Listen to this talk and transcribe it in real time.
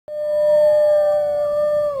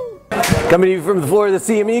Coming to you from the floor of the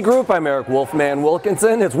CME Group, I'm Eric Wolfman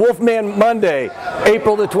Wilkinson. It's Wolfman Monday,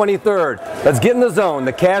 April the 23rd. Let's get in the zone,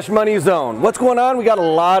 the cash money zone. What's going on? We got a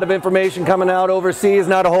lot of information coming out overseas,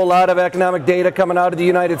 not a whole lot of economic data coming out of the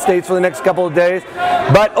United States for the next couple of days.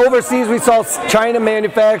 But overseas we saw China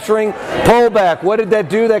manufacturing pullback. What did that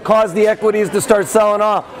do? That caused the equities to start selling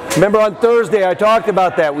off. Remember on Thursday I talked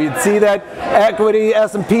about that. We'd see that equity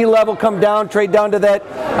S&P level come down, trade down to that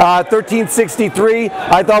 1363.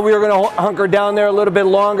 I thought we were going to hunker down there a little bit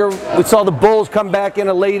longer. We saw the bulls come back in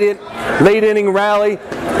a late inning rally,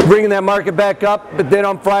 bringing that market back up. But then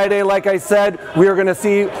on Friday, like I said, we were going to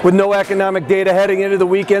see, with no economic data heading into the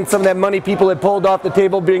weekend, some of that money people had pulled off the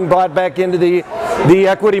table being brought back into the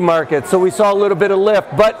equity market. So we saw a little bit of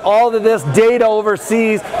lift. But all of this data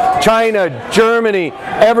overseas, China, Germany,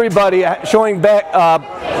 everybody showing back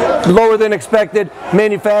lower than expected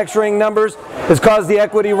manufacturing numbers has caused the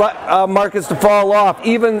equity markets to fall off.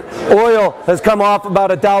 Even oil has come off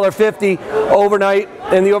about $1.50 overnight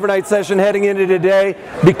in the overnight session heading into today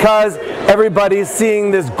because everybody's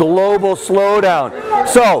seeing this global slowdown.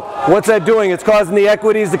 So what's that doing? It's causing the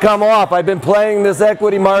equities to come off. I've been playing this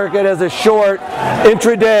equity market as a short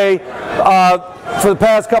intraday for the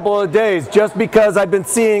past couple of days just because I've been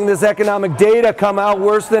seeing this economic data come out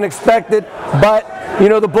worse than expected. But you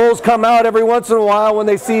know, the bulls come out every once in a while when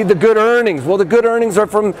they see the good earnings. Well, the good earnings are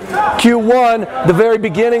from Q1, the very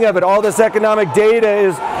beginning of it. All this economic data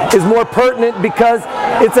is more pertinent because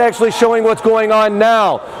it's actually showing what's going on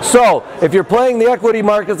now. So if you're playing the equity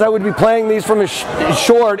markets, I would be playing these from a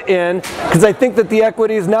short in because I think that the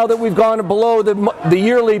equities, now that we've gone below the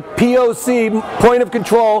yearly POC, point of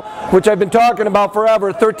control, which I've been talking about forever,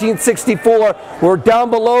 1364, we're down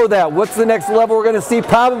below that. What's the next level we're going to see?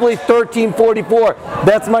 Probably 1344.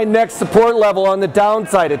 That's my next support level on the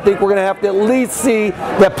downside. I think we're going to have to at least see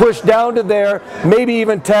that push down to there, maybe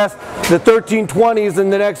even test the 1320s in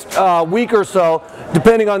the next week or so,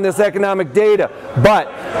 depending on this economic data. But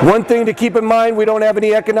one thing to keep in mind, we don't have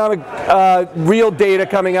any economic real data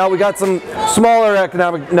coming out. We got some smaller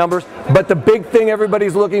economic numbers, but the big thing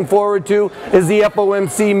everybody's looking forward to is the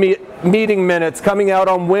FOMC meeting minutes coming out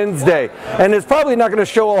on Wednesday. And it's probably not going to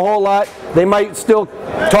show a whole lot. They might still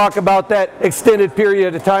talk about that extended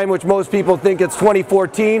period of time, which most people think it's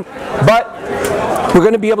 2014. But we're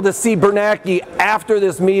going to be able to see Bernanke after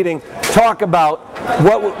this meeting talk about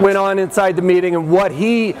what went on inside the meeting and what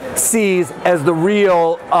he sees as the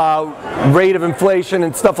real rate of inflation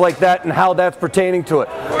and stuff like that and how that's pertaining to it.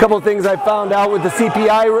 A couple of things I found out with the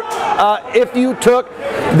CPI, if you took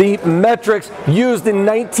the metrics used in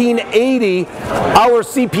 1980, our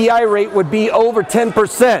CPI rate would be over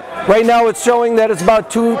 10%. Right now it's showing that it's about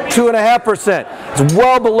 2.5%. It's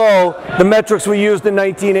well below the metrics we used in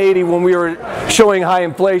 1980 when we were showing high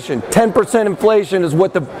inflation. 10% inflation is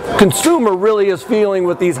what the consumer really is feeling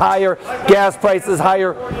with these higher gas prices,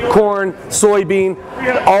 higher corn, soybean.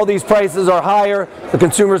 All these prices are higher. The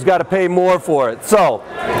consumer's got to pay more for it. So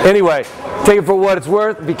anyway, take it for what it's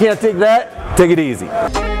worth. If you can't take that, take it easy.